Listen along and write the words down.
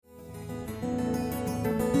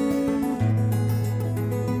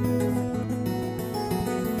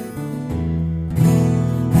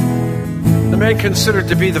man considered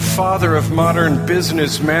to be the father of modern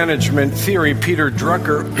business management theory, Peter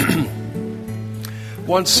Drucker,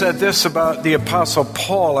 once said this about the Apostle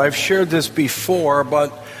Paul. I've shared this before,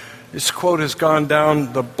 but this quote has gone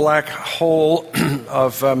down the black hole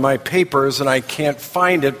of my papers, and I can't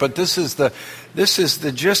find it, but this is the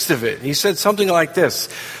gist of it. He said something like this: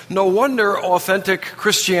 "No wonder authentic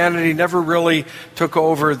Christianity never really took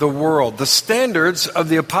over the world. The standards of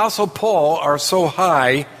the Apostle Paul are so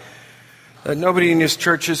high that nobody in his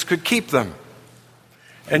churches could keep them.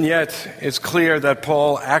 And yet, it's clear that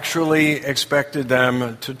Paul actually expected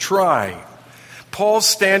them to try. Paul's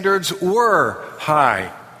standards were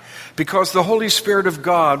high because the Holy Spirit of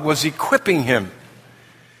God was equipping him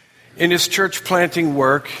in his church planting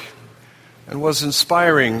work and was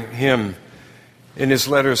inspiring him in his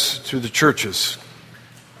letters to the churches."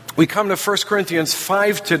 We come to 1 Corinthians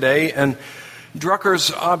 5 today, and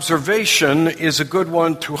Drucker's observation is a good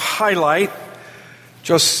one to highlight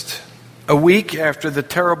just a week after the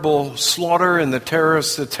terrible slaughter and the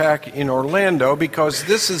terrorist attack in Orlando, because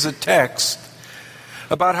this is a text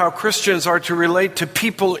about how Christians are to relate to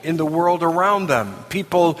people in the world around them,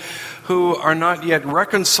 people who are not yet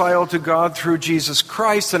reconciled to God through Jesus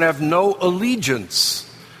Christ and have no allegiance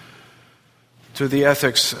to the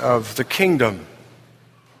ethics of the kingdom.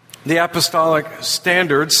 The apostolic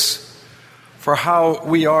standards for how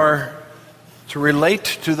we are to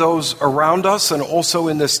relate to those around us, and also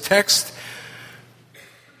in this text,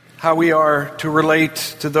 how we are to relate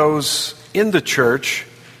to those in the church,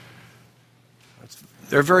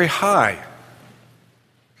 they're very high.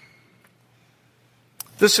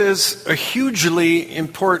 This is a hugely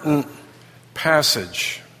important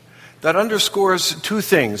passage that underscores two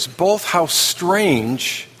things: both how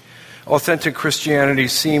strange authentic Christianity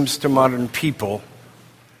seems to modern people,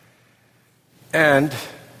 and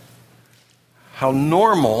how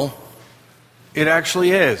normal it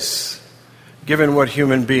actually is, given what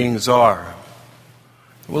human beings are.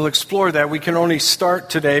 We'll explore that. We can only start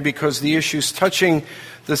today because the issues touching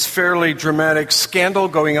this fairly dramatic scandal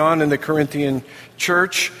going on in the Corinthian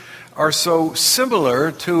church are so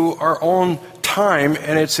similar to our own time,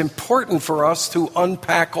 and it's important for us to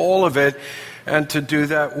unpack all of it and to do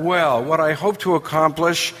that well. What I hope to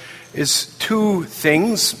accomplish is two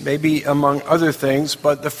things, maybe among other things,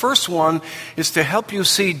 but the first one is to help you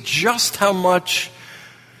see just how much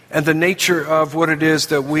and the nature of what it is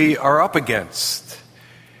that we are up against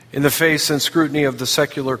in the face and scrutiny of the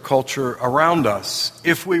secular culture around us,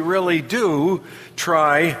 if we really do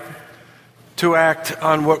try to act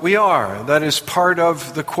on what we are. That is part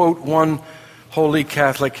of the, quote, one holy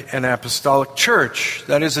Catholic and apostolic church.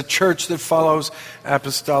 That is a church that follows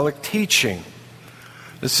apostolic teaching.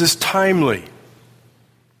 This is timely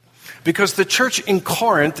because the church in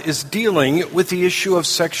Corinth is dealing with the issue of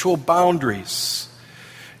sexual boundaries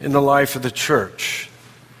in the life of the church.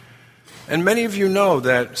 And many of you know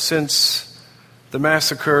that since the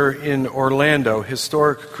massacre in Orlando,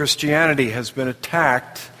 historic Christianity has been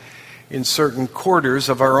attacked in certain quarters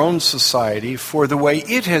of our own society for the way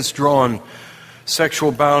it has drawn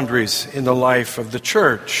sexual boundaries in the life of the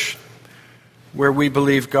church, where we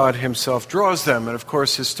believe God himself draws them. And of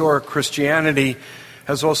course, historic Christianity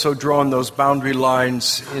has also drawn those boundary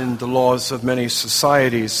lines in the laws of many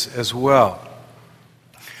societies as well.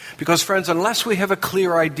 Because, friends, unless we have a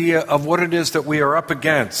clear idea of what it is that we are up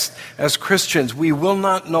against as Christians, we will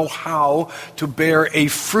not know how to bear a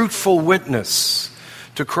fruitful witness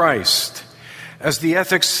to Christ as the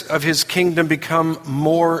ethics of his kingdom become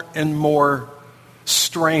more and more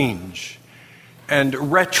strange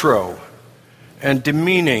and retro and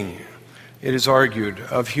demeaning, it is argued,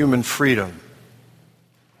 of human freedom.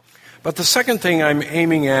 But the second thing I'm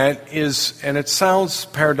aiming at is, and it sounds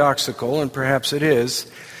paradoxical, and perhaps it is,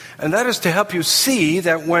 and that is to help you see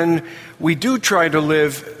that when we do try to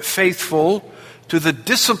live faithful to the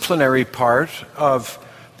disciplinary part of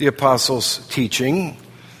the apostles' teaching,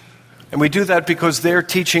 and we do that because their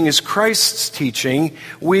teaching is Christ's teaching,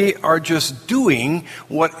 we are just doing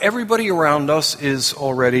what everybody around us is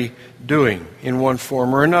already doing in one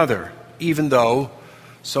form or another, even though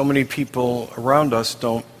so many people around us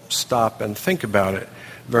don't stop and think about it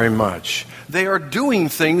very much. They are doing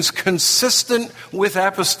things consistent with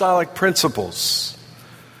apostolic principles,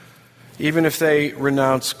 even if they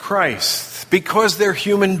renounce Christ, because they're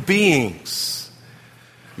human beings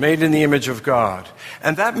made in the image of God.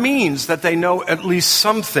 And that means that they know at least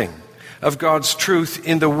something of God's truth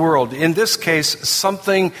in the world. In this case,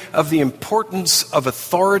 something of the importance of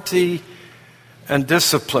authority and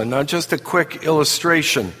discipline. Now, just a quick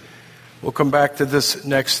illustration. We'll come back to this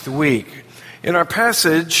next week. In our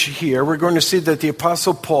passage here, we're going to see that the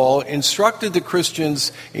Apostle Paul instructed the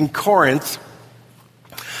Christians in Corinth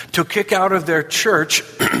to kick out of their church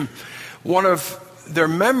one of their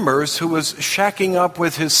members who was shacking up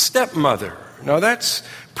with his stepmother. Now that's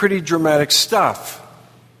pretty dramatic stuff.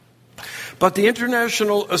 But the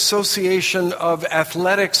International Association of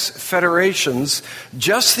Athletics Federations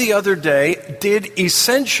just the other day did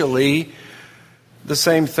essentially the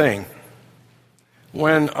same thing.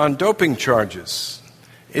 When on doping charges,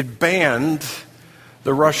 it banned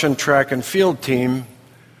the Russian track and field team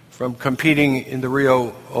from competing in the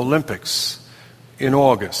Rio Olympics in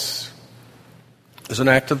August. As an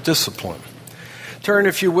act of discipline. Turn,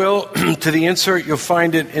 if you will, to the insert. You'll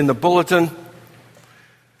find it in the bulletin.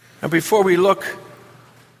 And before we look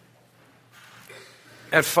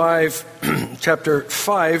at chapter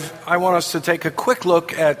 5, I want us to take a quick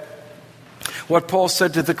look at what Paul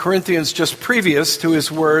said to the Corinthians just previous to his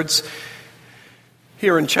words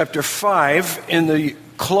here in chapter 5. In the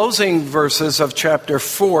closing verses of chapter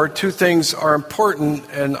 4, two things are important,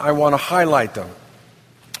 and I want to highlight them.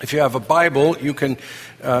 If you have a Bible, you can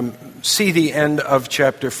see the end of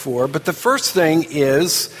chapter 4. But the first thing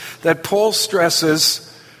is that Paul stresses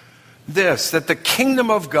this, that the kingdom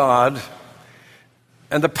of God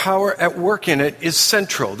and the power at work in it is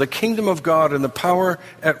central. The kingdom of God and the power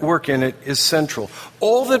at work in it is central.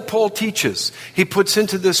 All that Paul teaches, he puts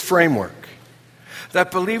into this framework.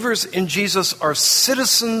 That believers in Jesus are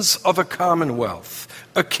citizens of a commonwealth,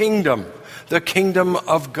 a kingdom, the kingdom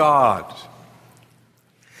of God.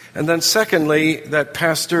 And then secondly, that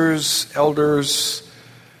pastors, elders,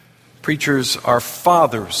 preachers are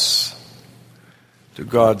fathers to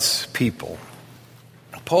God's people.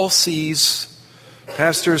 Paul sees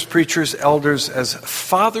pastors, preachers, elders as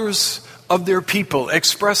fathers of their people,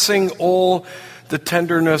 expressing all the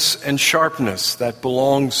tenderness and sharpness that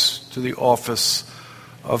belongs to the office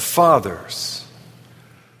of fathers.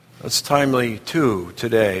 That's timely, too,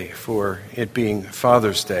 today for it being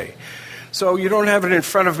Father's Day. So you don't have it in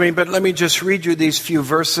front of me, but let me just read you these few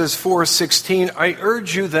verses. 4:16, I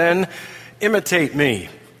urge you then, imitate me.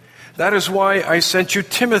 That is why I sent you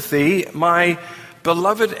Timothy, my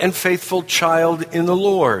beloved and faithful child in the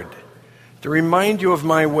Lord, to remind you of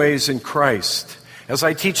my ways in Christ, as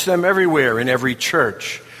I teach them everywhere in every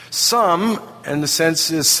church. Some, and the sense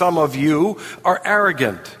is some of you, are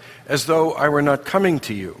arrogant, as though I were not coming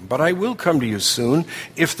to you. But I will come to you soon,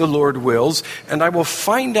 if the Lord wills, and I will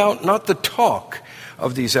find out not the talk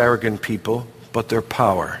of these arrogant people, but their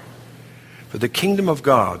power. For the kingdom of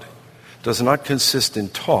God does not consist in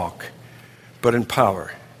talk, but in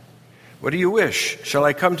power. What do you wish? Shall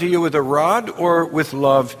I come to you with a rod or with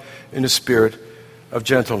love in a spirit of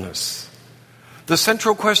gentleness? The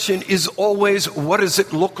central question is always, what does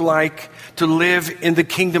it look like to live in the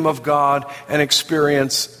kingdom of God and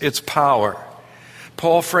experience its power?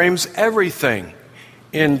 Paul frames everything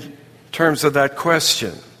in terms of that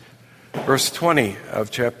question. Verse 20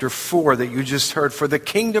 of chapter 4 that you just heard, for the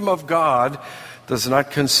kingdom of God does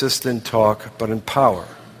not consist in talk, but in power.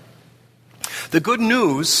 The good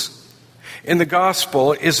news in the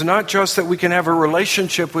gospel is not just that we can have a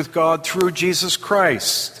relationship with God through Jesus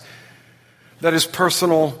Christ that is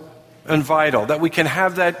personal and vital, that we can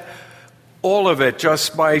have that, all of it,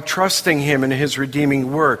 just by trusting Him in His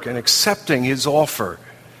redeeming work and accepting His offer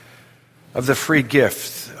of the free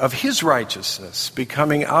gift of His righteousness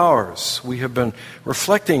becoming ours. We have been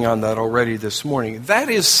reflecting on that already this morning. That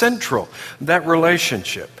is central, that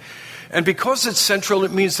relationship. And because it's central,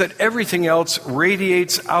 it means that everything else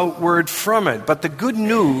radiates outward from it. But the good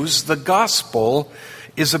news, the gospel,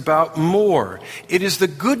 is about more. It is the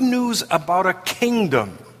good news about a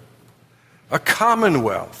kingdom, a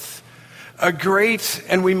commonwealth, a great,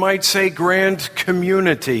 and we might say grand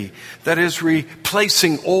community that is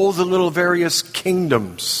replacing all the little various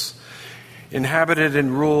kingdoms inhabited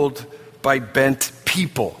and ruled by bent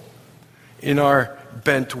people in our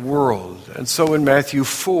bent world. And so in Matthew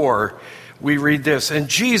 4, we read this, and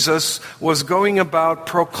Jesus was going about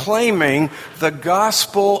proclaiming the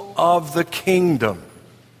gospel of the kingdom.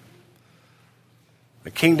 The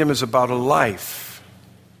kingdom is about a life,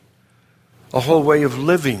 a whole way of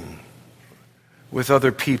living with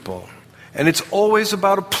other people. And it's always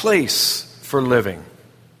about a place for living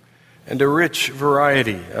and a rich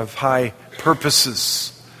variety of high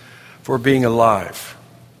purposes for being alive.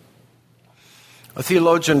 A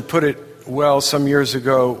theologian put it well some years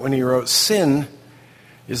ago when he wrote, sin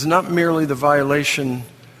is not merely the violation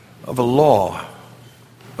of a law,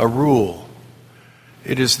 a rule.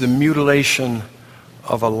 It is the mutilation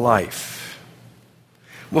of a life.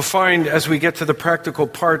 We'll find as we get to the practical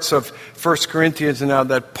parts of 1 Corinthians now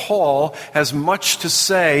that Paul has much to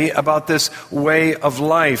say about this way of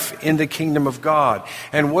life in the kingdom of God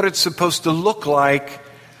and what it's supposed to look like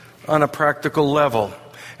on a practical level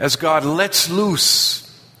as God lets loose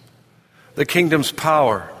the kingdom's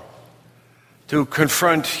power to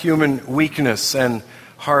confront human weakness and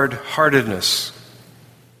hard-heartedness.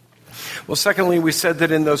 Well, secondly, we said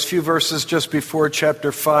that in those few verses just before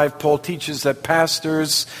chapter 5, Paul teaches that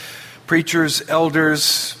pastors, preachers,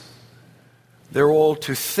 elders, they're all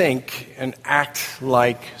to think and act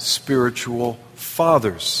like spiritual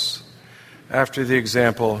fathers, after the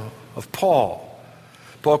example of Paul.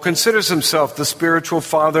 Paul considers himself the spiritual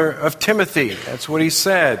father of Timothy. That's what he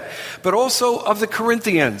said. But also of the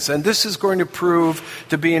Corinthians. And this is going to prove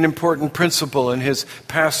to be an important principle in his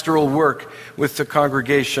pastoral work with the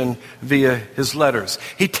congregation via his letters.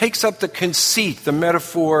 He takes up the conceit, the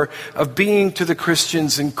metaphor of being to the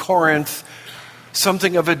Christians in Corinth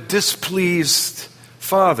something of a displeased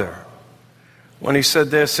father. When he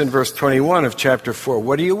said this in verse 21 of chapter 4,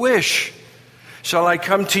 "What do you wish? Shall I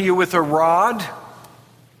come to you with a rod?"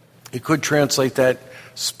 You could translate that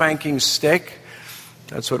spanking stick.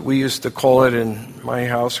 That's what we used to call it in my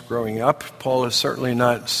house growing up. Paul is certainly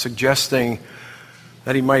not suggesting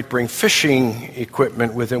that he might bring fishing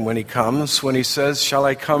equipment with him when he comes, when he says, "Shall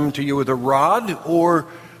I come to you with a rod or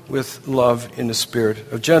with love in the spirit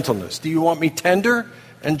of gentleness?" Do you want me tender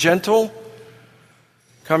and gentle,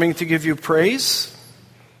 coming to give you praise?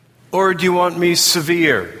 Or do you want me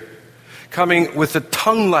severe, coming with a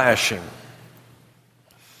tongue lashing,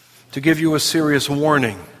 to give you a serious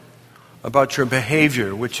warning about your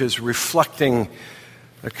behavior, which is reflecting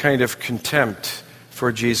a kind of contempt for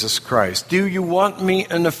Jesus Christ? Do you want me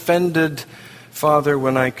an offended father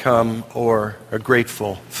when I come, or a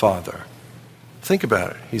grateful father? Think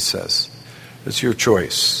about it, he says. It's your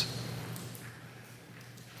choice.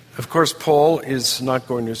 Of course, Paul is not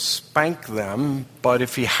going to spank them, but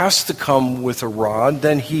if he has to come with a rod,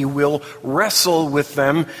 then he will wrestle with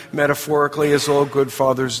them, metaphorically, as all good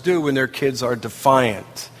fathers do when their kids are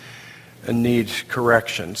defiant and need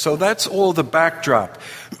correction. So that's all the backdrop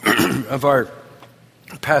of our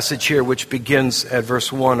passage here, which begins at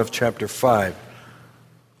verse 1 of chapter 5.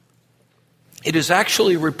 It is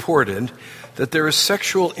actually reported that there is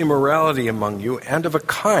sexual immorality among you, and of a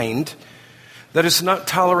kind that is not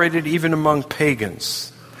tolerated even among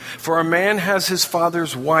pagans. For a man has his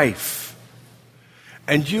father's wife,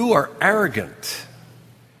 and you are arrogant.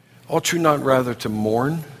 Ought you not rather to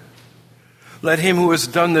mourn? Let him who has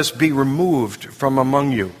done this be removed from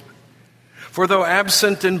among you. For though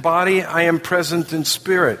absent in body, I am present in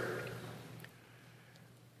spirit.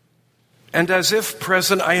 And as if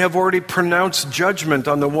present, I have already pronounced judgment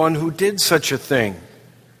on the one who did such a thing.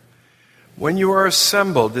 When you are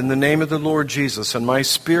assembled in the name of the Lord Jesus, and my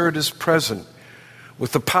spirit is present,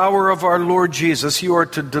 with the power of our Lord Jesus, you are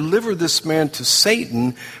to deliver this man to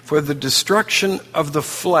Satan for the destruction of the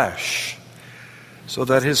flesh, so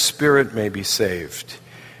that his spirit may be saved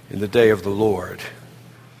in the day of the Lord.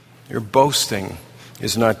 Your boasting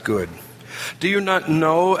is not good. Do you not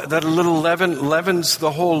know that a little leaven leavens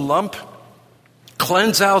the whole lump?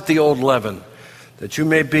 Cleanse out the old leaven, that you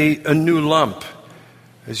may be a new lump,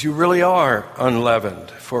 as you really are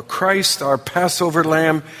unleavened. For Christ, our Passover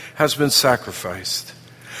lamb, has been sacrificed.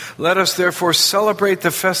 Let us therefore celebrate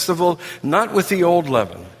the festival not with the old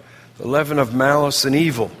leaven, the leaven of malice and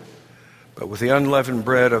evil, but with the unleavened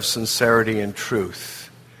bread of sincerity and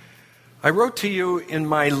truth. I wrote to you in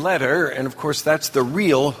my letter, and of course that's the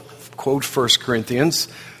real, quote, 1 Corinthians,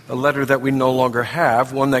 a letter that we no longer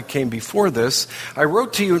have, one that came before this. I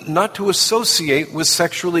wrote to you not to associate with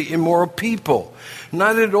sexually immoral people,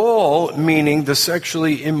 not at all meaning the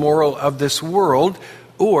sexually immoral of this world,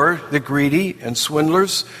 or the greedy and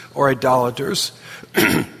swindlers or idolaters,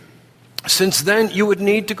 since then you would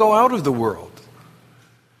need to go out of the world,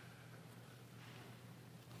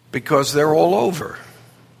 because they're all over.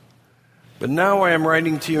 But now I am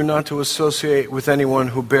writing to you not to associate with anyone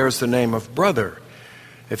who bears the name of brother,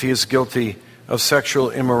 if he is guilty of sexual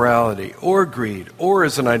immorality, or greed, or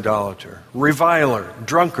is an idolater, reviler,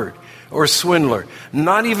 drunkard, or swindler,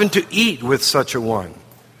 not even to eat with such a one.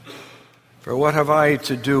 For what have I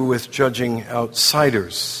to do with judging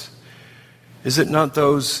outsiders? Is it not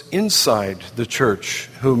those inside the church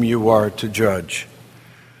whom you are to judge?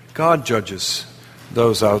 God judges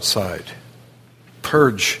those outside.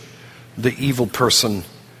 Purge the evil person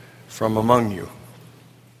from among you.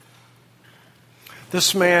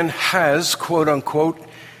 This man has, quote unquote,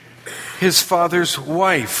 his father's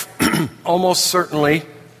wife. Almost certainly,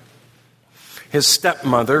 his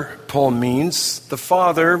stepmother, Paul means. The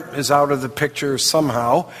father is out of the picture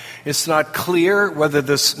somehow. It's not clear whether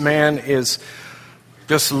this man is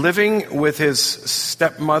just living with his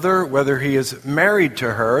stepmother, whether he is married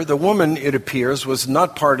to her. The woman, it appears, was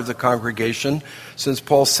not part of the congregation, since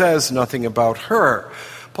Paul says nothing about her.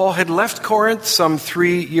 Paul had left Corinth some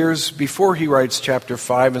 3 years before he writes chapter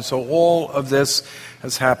 5, and so all of this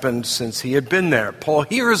has happened since he had been there. Paul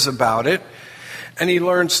hears about it, and he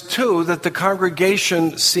learns, too, that the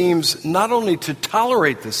congregation seems not only to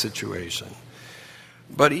tolerate the situation,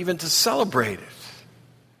 but even to celebrate it.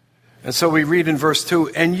 And so we read in verse 2,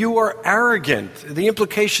 and you are arrogant. The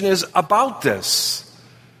implication is about this.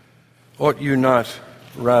 Ought you not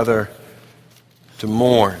rather to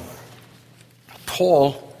mourn?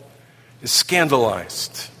 Paul is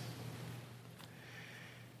scandalized.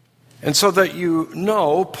 And so that you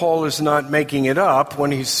know, Paul is not making it up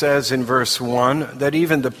when he says in verse 1 that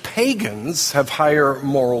even the pagans have higher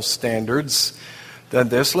moral standards than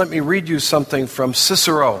this. Let me read you something from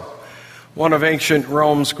Cicero, one of ancient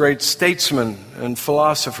Rome's great statesmen and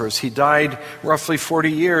philosophers. He died roughly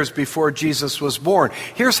 40 years before Jesus was born.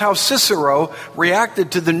 Here's how Cicero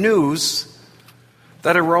reacted to the news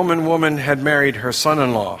that a Roman woman had married her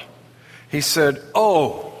son-in-law. He said,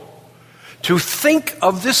 "Oh, to think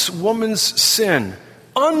of this woman's sin,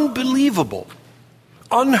 unbelievable,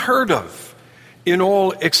 unheard of in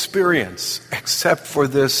all experience, except for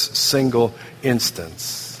this single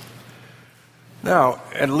instance." Now,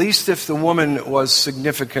 at least if the woman was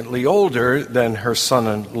significantly older than her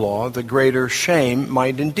son-in-law, the greater shame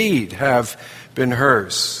might indeed have been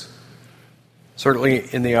hers, certainly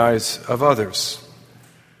in the eyes of others.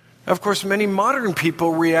 Of course, many modern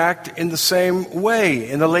people react in the same way.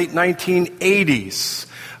 In the late 1980s,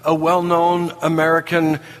 a well-known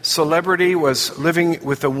American celebrity was living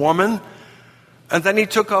with a woman, and then he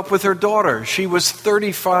took up with her daughter. She was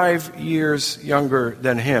 35 years younger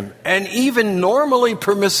than him. And even normally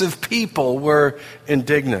permissive people were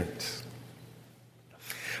indignant.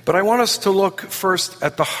 But I want us to look first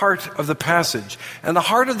at the heart of the passage. And the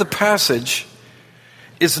heart of the passage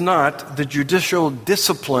is not the judicial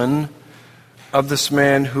discipline of this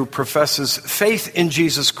man who professes faith in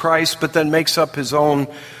Jesus Christ, but then makes up his own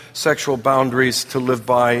sexual boundaries to live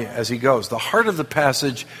by as he goes. The heart of the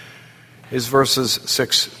passage is verses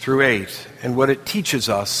 6 through 8, and what it teaches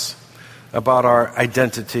us about our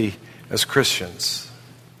identity as Christians.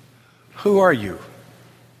 Who are you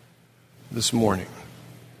this morning?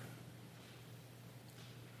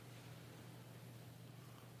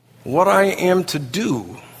 What I am to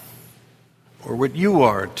do, or what you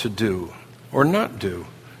are to do or not do,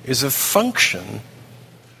 is a function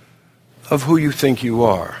of who you think you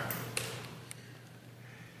are.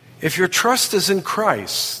 If your trust is in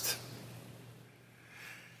Christ,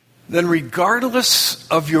 then regardless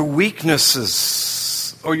of your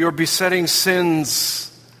weaknesses or your besetting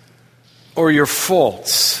sins or your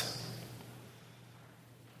faults,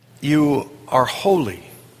 you are holy.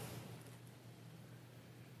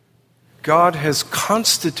 God has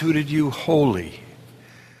constituted you holy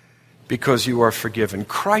because you are forgiven.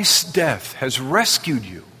 Christ's death has rescued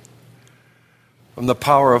you from the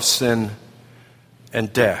power of sin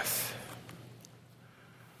and death.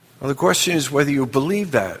 Well, the question is whether you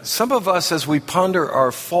believe that. Some of us, as we ponder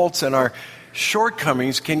our faults and our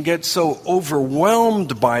shortcomings, can get so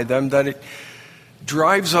overwhelmed by them that it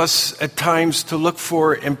drives us at times to look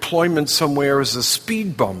for employment somewhere as a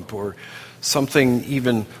speed bump or something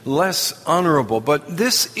even less honorable. But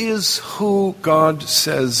this is who God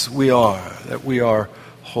says we are, that we are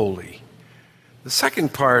holy. The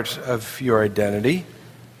second part of your identity,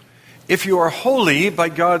 if you are holy by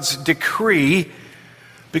God's decree,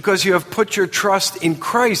 because you have put your trust in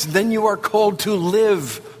Christ, then you are called to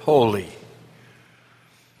live holy.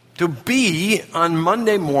 To be on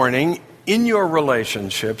Monday morning in your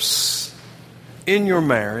relationships, in your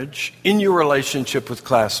marriage, in your relationship with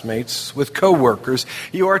classmates, with co-workers,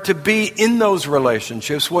 you are to be in those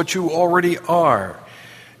relationships what you already are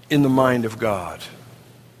in the mind of God.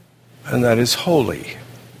 And that is holy.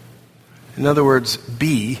 In other words,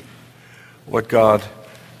 be what God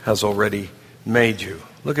has already made you.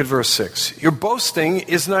 Look at verse 6. Your boasting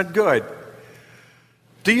is not good.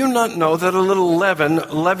 Do you not know that a little leaven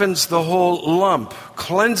leavens the whole lump?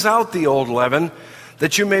 Cleanse out the old leaven,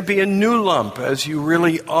 that you may be a new lump, as you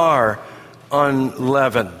really are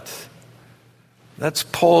unleavened. That's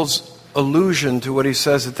Paul's allusion to what he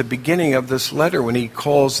says at the beginning of this letter when he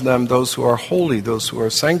calls them those who are holy, those who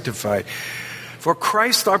are sanctified. For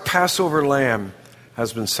Christ, our Passover lamb,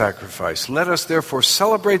 has been sacrificed. Let us therefore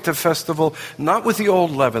celebrate the festival, not with the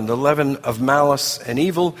old leaven, the leaven of malice and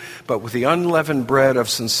evil, but with the unleavened bread of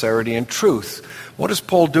sincerity and truth. What is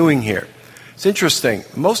Paul doing here? It's interesting.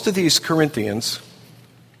 Most of these Corinthians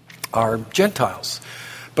are Gentiles.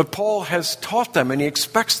 But Paul has taught them, and he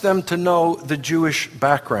expects them to know the Jewish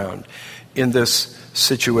background in this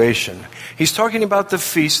situation. He's talking about the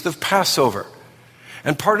Feast of Passover.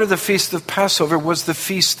 And part of the Feast of Passover was the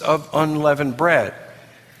Feast of Unleavened Bread.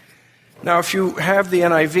 Now, if you have the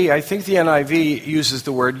NIV, I think the NIV uses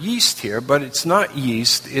the word yeast here, but it's not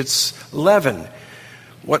yeast, it's leaven.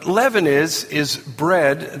 What leaven is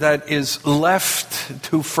bread that is left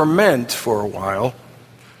to ferment for a while,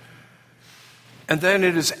 and then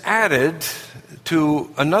it is added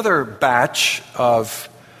to another batch of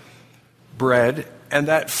bread, and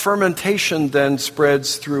that fermentation then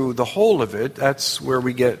spreads through the whole of it. That's where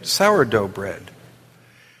we get sourdough bread.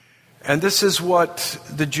 And this is what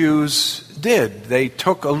the Jews did. They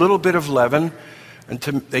took a little bit of leaven, and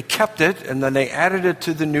they kept it, and then they added it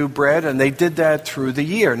to the new bread, and they did that through the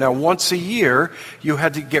year. Now, once a year, you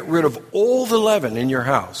had to get rid of all the leaven in your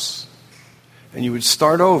house, and you would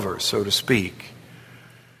start over, so to speak,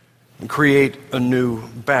 and create a new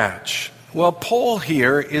batch. Well, Paul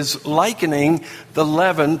here is likening the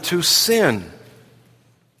leaven to sin.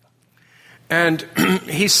 And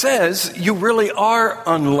he says, you really are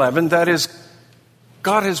unleavened. That is,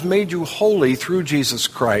 God has made you holy through Jesus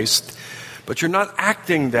Christ, but you're not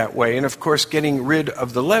acting that way. And of course, getting rid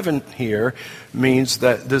of the leaven here means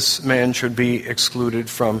that this man should be excluded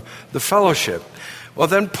from the fellowship. Well,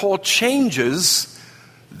 then Paul changes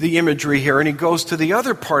the imagery here, and he goes to the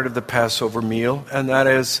other part of the Passover meal, and that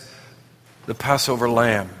is the Passover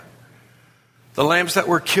lamb. The lambs that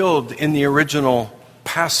were killed in the original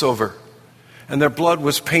Passover, and their blood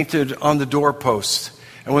was painted on the doorpost.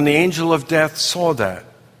 And when the angel of death saw that,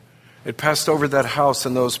 it passed over that house,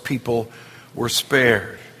 and those people were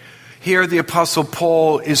spared. Here the Apostle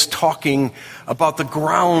Paul is talking about the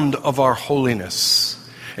ground of our holiness.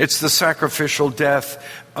 It's the sacrificial death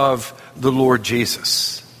of the Lord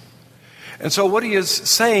Jesus. And so what he is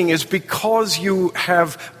saying is, because you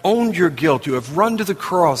have owned your guilt, you have run to the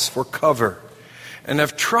cross for cover, and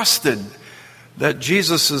have trusted that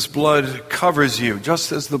Jesus' blood covers you,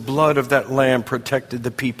 just as the blood of that lamb protected the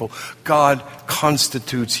people, God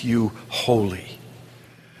constitutes you holy.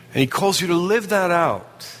 And he calls you to live that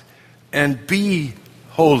out and be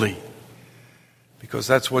holy, because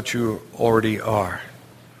that's what you already are.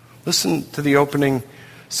 Listen to the opening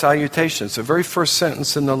salutation. It's the very first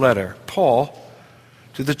sentence in the letter. Paul,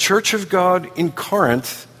 to the church of God in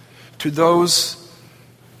Corinth, to those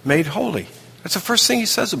made holy. That's the first thing he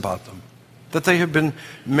says about them, that they have been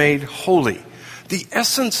made holy. The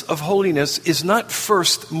essence of holiness is not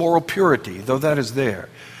first moral purity, though that is there.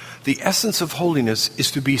 The essence of holiness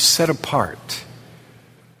is to be set apart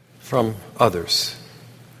from others.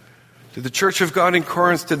 To the church of God in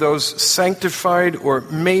Corinth, to those sanctified or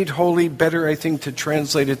made holy, better I think to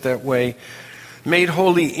translate it that way, made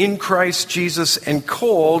holy in Christ Jesus and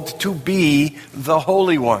called to be the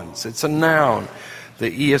holy ones. It's a noun.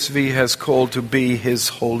 The ESV has called to be his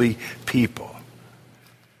holy people.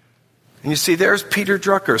 And you see, there's Peter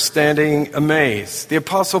Drucker standing amazed. The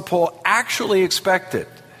Apostle Paul actually expected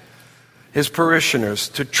his parishioners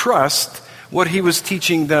to trust what he was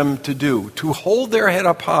teaching them to do, to hold their head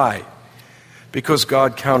up high, because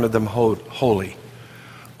God counted them holy,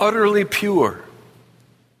 utterly pure,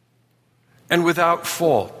 and without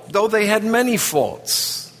fault, though they had many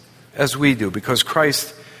faults, as we do, because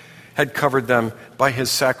Christ had covered them by his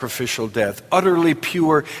sacrificial death, utterly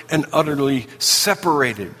pure and utterly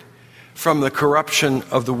separated from the corruption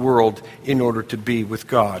of the world in order to be with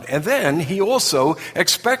God. And then he also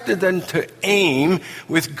expected them to aim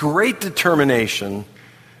with great determination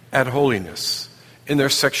at holiness in their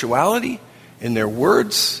sexuality, in their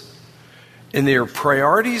words, in their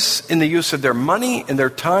priorities, in the use of their money, in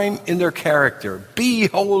their time, in their character. Be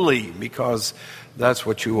holy, because that's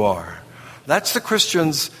what you are. That's the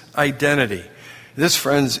Christian's identity. This,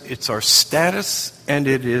 friends, it's our status and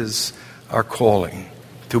it is our calling.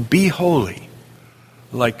 To be holy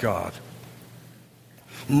like God.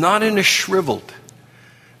 Not in a shriveled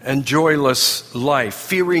and joyless life,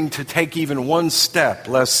 fearing to take even one step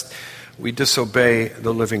lest we disobey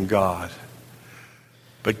the living God.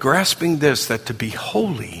 But grasping this, that to be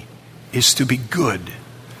holy is to be good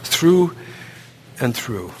through and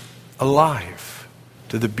through, alive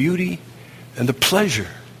to the beauty and the pleasure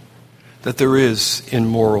that there is in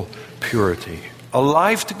moral purity,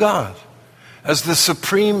 alive to God as the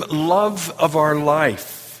supreme love of our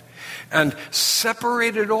life, and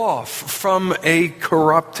separated off from a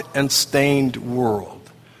corrupt and stained world.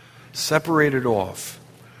 Separated off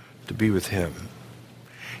to be with him.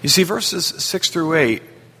 You see, verses 6 through 8,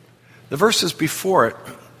 the verses before it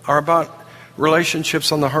are about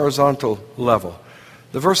relationships on the horizontal level.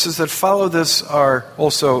 The verses that follow this are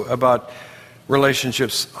also about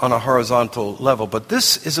relationships on a horizontal level. But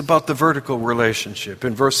this is about the vertical relationship.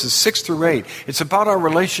 In verses 6 through 8, it's about our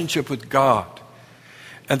relationship with God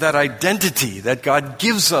and that identity that God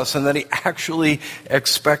gives us and that he actually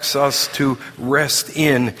expects us to rest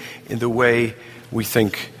in the way we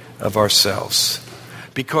think of ourselves.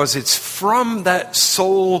 Because it's from that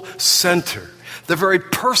soul center, the very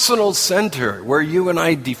personal center where you and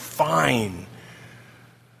I define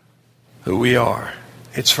who we are.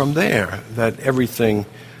 It's from there that everything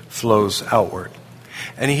flows outward.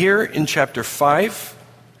 And here in chapter 5,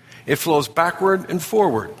 it flows backward and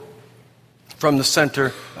forward from the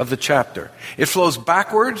center of the chapter. It flows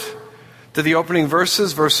backward to the opening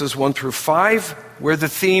verses 1 through 5, where the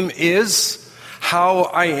theme is how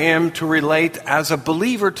I am to relate as a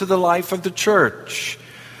believer to the life of the church,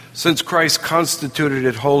 since Christ constituted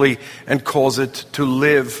it holy and calls it to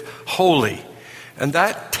live holy. And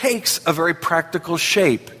that takes a very practical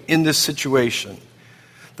shape in this situation.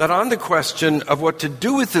 That on the question of what to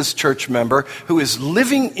do with this church member who is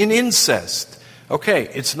living in incest, okay,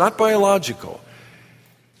 it's not biological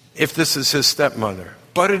if this is his stepmother,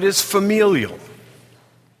 but it is familial.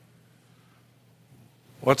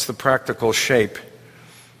 What's the practical shape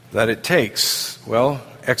that it takes? Well,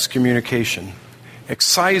 excommunication.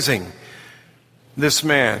 Excising this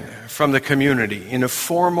man from the community in a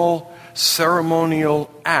formal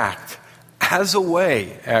ceremonial act as a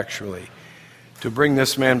way, actually, to bring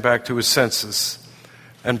this man back to his senses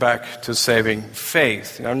and back to saving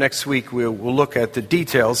faith. Now, next week we'll look at the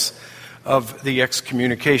details of the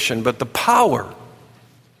excommunication, but the power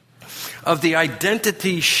of the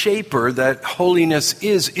identity shaper that holiness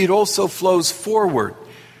is, it also flows forward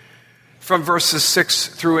from verses 6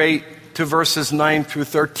 through 8 to verses 9 through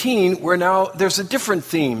 13, where now there's a different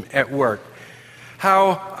theme at work.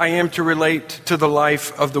 How I am to relate to the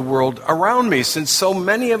life of the world around me, since so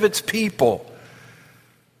many of its people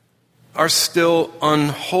are still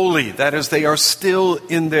unholy. That is, they are still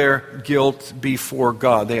in their guilt before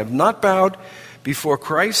God. They have not bowed before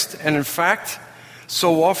Christ, and in fact,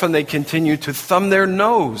 so often they continue to thumb their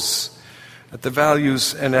nose at the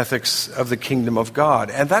values and ethics of the kingdom of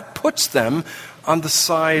God. And that puts them on the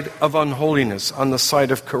side of unholiness, on the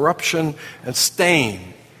side of corruption and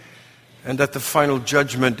stain. And at the final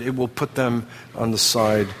judgment, it will put them on the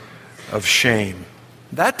side of shame.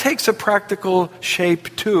 That takes a practical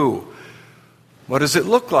shape too. What does it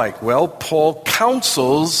look like? Well, Paul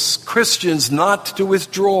counsels Christians not to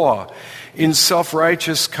withdraw in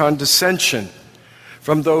self-righteous condescension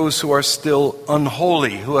from those who are still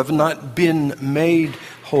unholy, who have not been made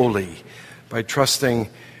holy by trusting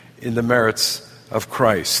in the merits of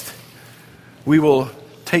Christ. We will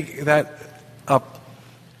take that up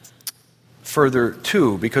further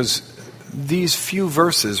too, because these few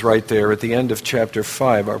verses right there at the end of chapter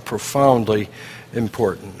 5 are profoundly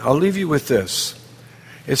important. I'll leave you with this.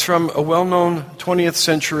 It's from a well-known 20th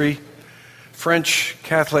century French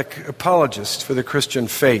Catholic apologist for the Christian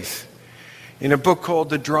faith in a book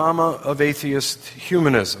called The Drama of Atheist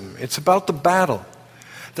Humanism. It's about the battle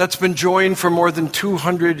that's been joined for more than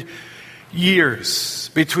 200 years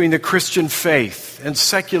between the Christian faith and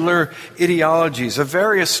secular ideologies of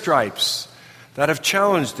various stripes that have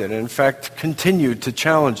challenged it, and in fact continued to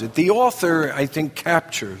challenge it. The author, I think,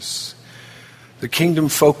 captures the kingdom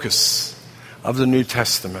focus of the New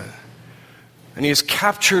Testament. And he has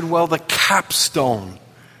captured well the capstone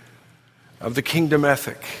of the kingdom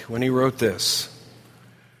ethic when he wrote this.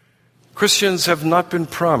 Christians have not been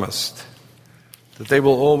promised that they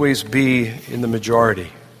will always be in the majority.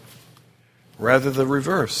 Rather the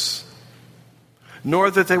reverse. Nor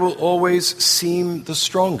that they will always seem the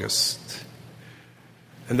strongest.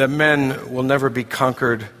 And that men will never be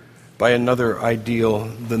conquered by another ideal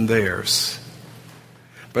than theirs.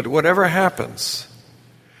 But whatever happens,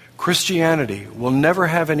 Christianity will never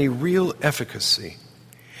have any real efficacy.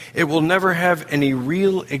 It will never have any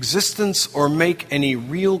real existence or make any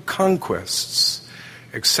real conquests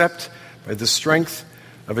except by the strength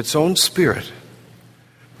of its own spirit,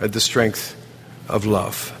 by the strength of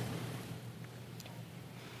love.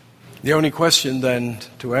 The only question then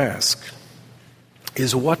to ask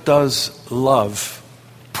is, what does love,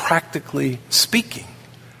 practically speaking,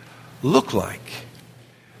 look like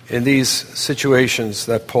in these situations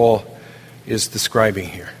that Paul is describing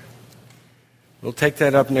here? We'll take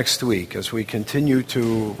that up next week as we continue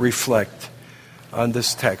to reflect on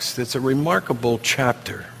this text. It's a remarkable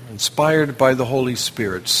chapter, inspired by the Holy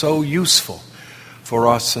Spirit, so useful for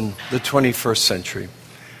us in the 21st century.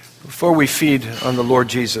 Before we feed on the Lord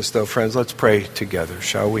Jesus, though, friends, let's pray together,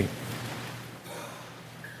 shall we?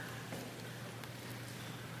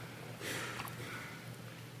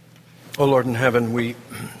 O Lord in heaven, we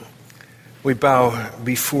bow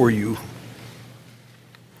before you.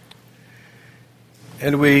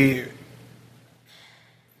 And we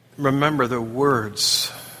remember the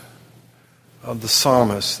words of the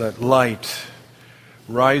psalmist, that light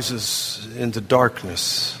rises into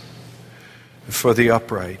darkness for the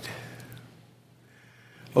upright.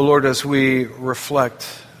 O Lord, as we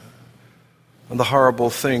reflect on the horrible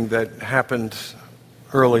thing that happened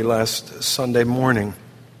early last Sunday morning,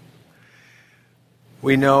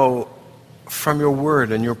 we know from your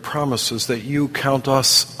word and your promises that you count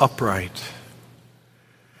us upright.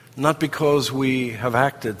 Not because we have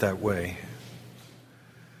acted that way,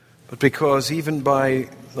 but because even by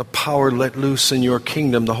the power let loose in your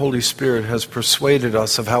kingdom, the Holy Spirit has persuaded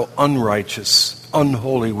us of how unrighteous,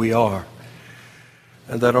 unholy we are,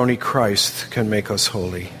 and that only Christ can make us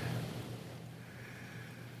holy.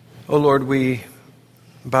 O Lord, we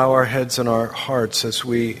bow our heads and our hearts as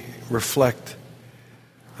we reflect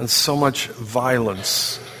on so much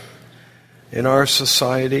violence in our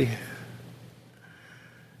society,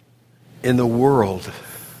 in the world.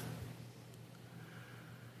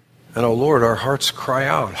 And, oh Lord, our hearts cry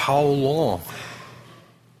out, how long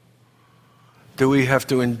do we have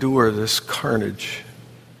to endure this carnage?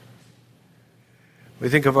 We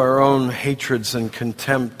think of our own hatreds and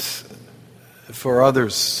contempt for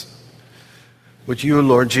others, which you,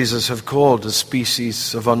 Lord Jesus, have called a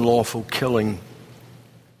species of unlawful killing.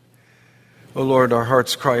 Oh Lord, our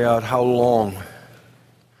hearts cry out, how long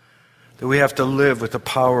do we have to live with the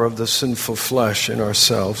power of the sinful flesh in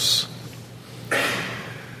ourselves?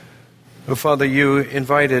 Oh Father, you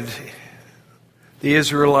invited the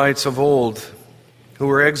Israelites of old who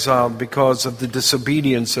were exiled because of the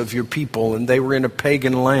disobedience of your people, and they were in a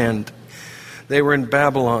pagan land. They were in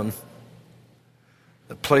Babylon,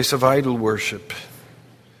 the place of idol worship.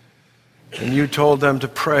 And you told them to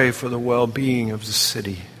pray for the well-being of the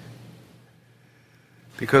city.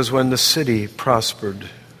 Because when the city prospered,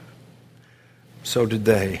 so did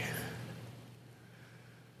they.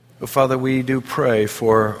 Oh, Father, we do pray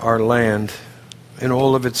for our land in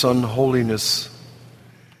all of its unholiness.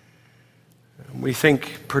 We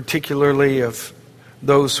think particularly of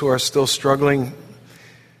those who are still struggling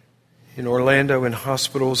in Orlando in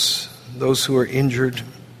hospitals, those who are injured,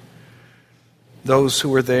 those who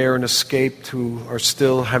were there and escaped who are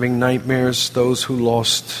still having nightmares, those who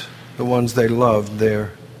lost the ones they loved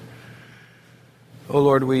there. Oh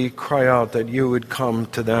Lord, we cry out that you would come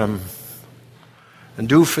to them and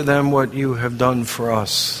do for them what you have done for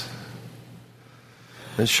us,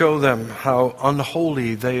 and show them how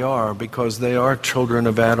unholy they are because they are children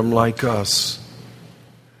of Adam like us,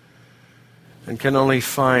 and can only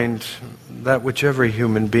find that which every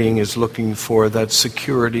human being is looking for, that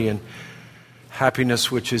security and happiness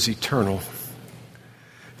which is eternal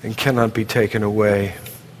and cannot be taken away.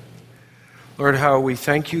 Lord, how we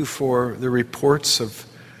thank you for the reports of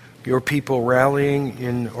your people rallying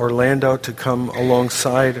in Orlando to come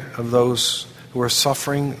alongside of those who are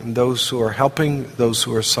suffering and those who are helping those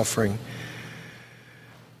who are suffering.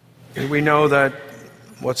 And we know that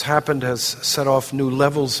what's happened has set off new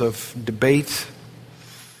levels of debate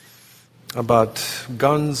about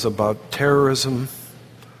guns, about terrorism,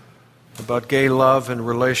 about gay love and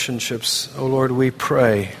relationships. Oh Lord, we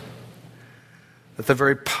pray that the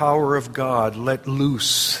very power of God let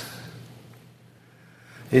loose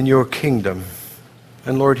in your kingdom.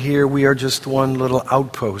 And Lord, here we are just one little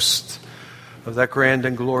outpost of that grand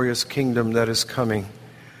and glorious kingdom that is coming.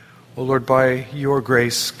 Oh Lord, by your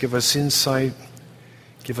grace, give us insight,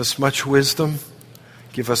 give us much wisdom,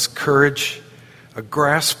 give us courage, a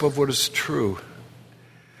grasp of what is true,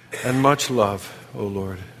 and much love, oh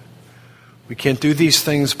Lord. We can't do these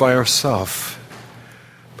things by ourselves,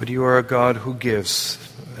 but you are a God who gives,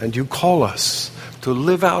 and you call us to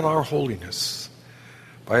live out our holiness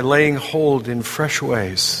by laying hold in fresh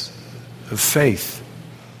ways of faith,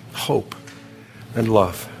 hope, and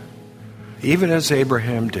love, even as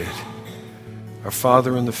Abraham did, our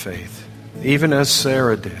father in the faith, even as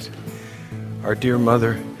Sarah did, our dear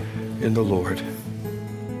mother in the Lord.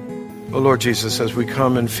 Oh Lord Jesus, as we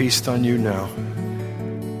come and feast on you now,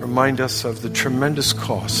 remind us of the tremendous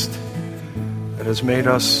cost that has made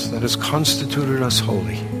us, that has constituted us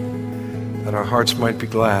holy, that our hearts might be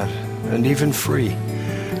glad and even free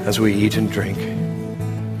as we eat and drink.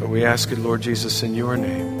 But we ask it, Lord Jesus, in your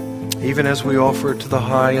name, even as we offer it to the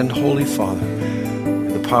high and holy Father,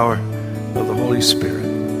 in the power of the Holy Spirit.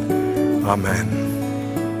 Amen.